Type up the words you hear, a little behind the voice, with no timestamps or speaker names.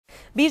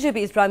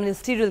BJP's prime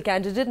ministerial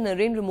candidate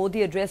Narendra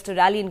Modi addressed a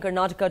rally in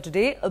Karnataka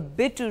today, a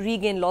bid to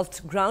regain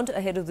lost ground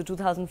ahead of the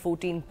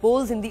 2014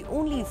 polls in the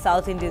only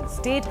South Indian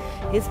state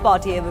his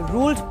party ever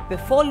ruled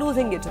before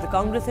losing it to the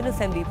Congress in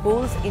assembly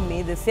polls in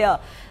May this year.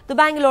 The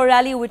Bangalore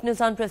rally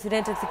witnessed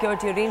unprecedented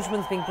security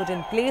arrangements being put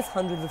in place.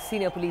 Hundreds of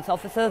senior police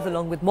officers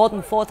along with more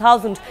than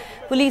 4,000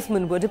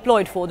 policemen were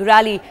deployed for the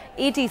rally.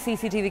 80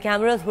 CCTV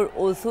cameras were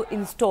also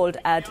installed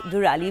at the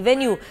rally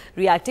venue.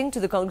 Reacting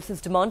to the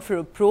Congress's demand for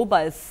a probe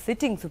by a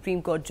sitting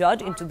Supreme Court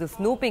judge into the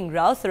snoping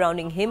row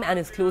surrounding him and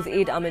his close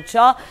aide Amit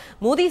Shah,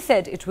 Modi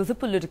said it was a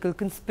political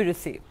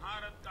conspiracy.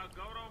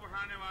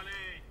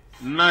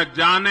 न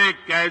जाने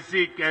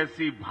कैसी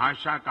कैसी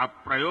भाषा का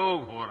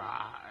प्रयोग हो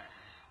रहा है,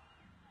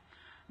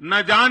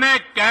 न जाने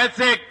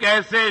कैसे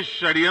कैसे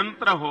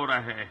षड्यंत्र हो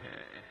रहे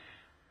हैं,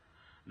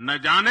 न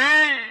जाने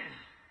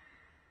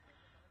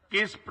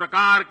किस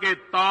प्रकार के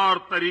तौर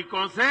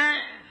तरीकों से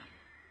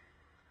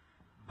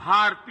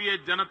भारतीय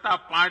जनता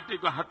पार्टी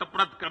को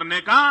हतप्रत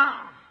करने का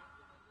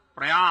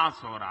प्रयास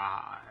हो रहा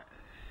है.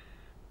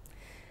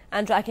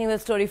 And tracking the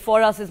story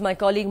for us is my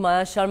colleague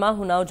Maya Sharma,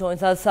 who now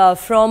joins us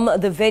from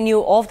the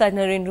venue of that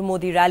Narendra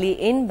Modi rally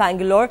in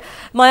Bangalore.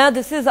 Maya,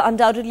 this is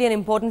undoubtedly an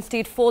important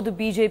state for the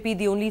BJP,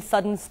 the only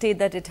southern state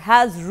that it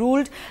has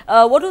ruled.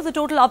 What was the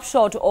total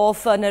upshot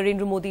of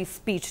Narendra Modi's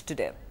speech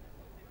today?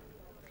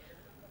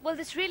 Well,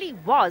 this really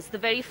was the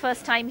very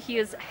first time he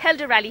has held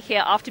a rally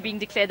here after being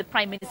declared the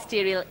prime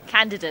ministerial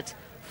candidate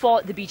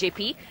for the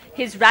BJP.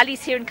 His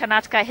rallies here in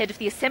Karnataka ahead of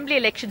the assembly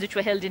elections, which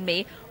were held in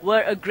May,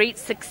 were a great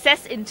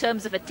success in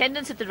terms of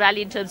attendance at the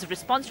rally, in terms of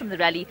response from the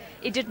rally.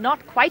 It did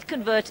not quite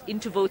convert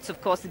into votes,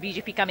 of course, the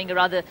BJP coming a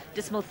rather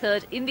dismal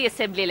third in the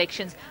assembly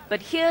elections.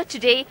 But here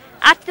today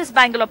at this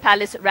Bangalore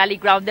Palace rally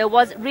ground, there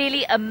was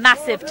really a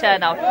massive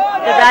turnout.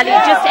 The rally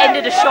just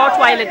ended a short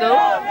while ago,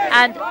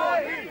 and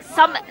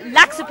some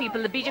lakhs of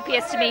people, the BJP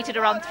estimated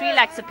around 3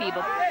 lakhs of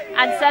people,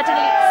 and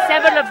certainly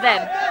several of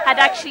them had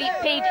actually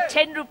paid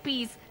 10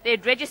 rupees. They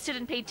had registered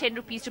and paid 10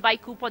 rupees to buy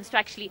coupons to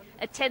actually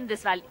attend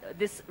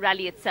this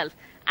rally itself.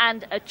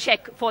 And a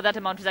check for that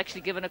amount was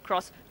actually given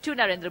across to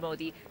Narendra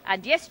Modi.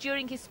 And yes,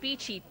 during his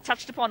speech, he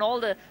touched upon all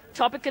the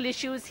topical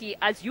issues. He,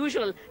 as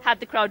usual, had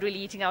the crowd really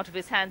eating out of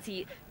his hands.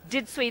 He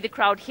did sway the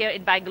crowd here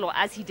in Bangalore,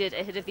 as he did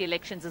ahead of the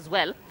elections as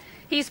well.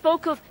 He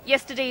spoke of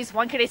yesterday's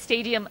Wankhede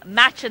Stadium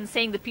match and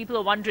saying that people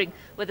are wondering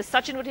whether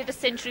Sachin would hit a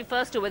century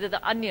first or whether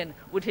the Onion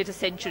would hit a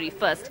century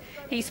first.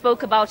 He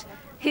spoke about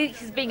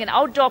his being an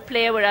outdoor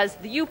player, whereas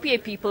the UPA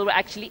people were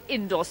actually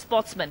indoor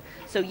sportsmen.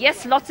 So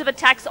yes, lots of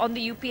attacks on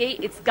the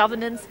UPA, its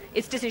governance,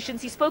 its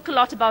decisions. He spoke a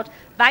lot about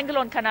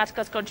Bangalore and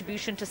Karnataka's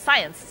contribution to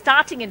science,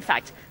 starting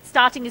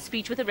his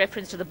speech with a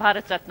reference to the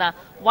Bharat Ratna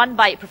won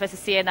by Professor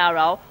C.N.R.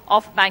 Rao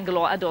of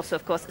Bangalore and also,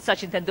 of course,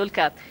 Sachin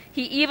Tendulkar.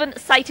 He even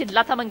cited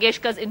Lata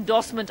Mangeshkar's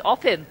endorsement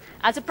of him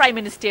as a prime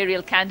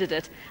ministerial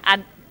candidate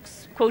and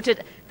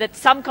quoted that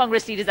some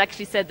Congress leaders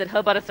actually said that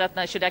her Bharat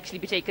Ratna should actually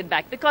be taken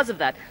back because of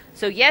that.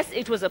 So yes,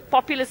 it was a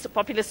populist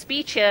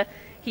speech here.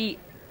 He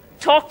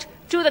talked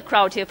to the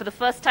crowd here for the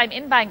first time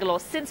in Bangalore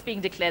since being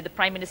declared the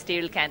prime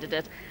ministerial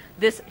candidate.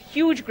 This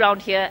huge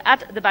ground here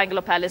at the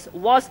Bangalore Palace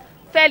was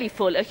fairly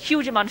full, a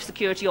huge amount of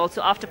security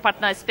also after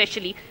Patna,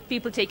 especially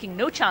people taking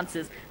no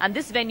chances. And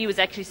this venue was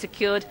actually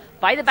secured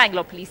by the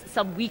Bangalore police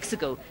some weeks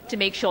ago to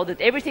make sure that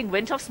everything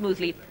went off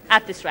smoothly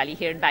at this rally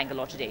here in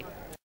Bangalore today.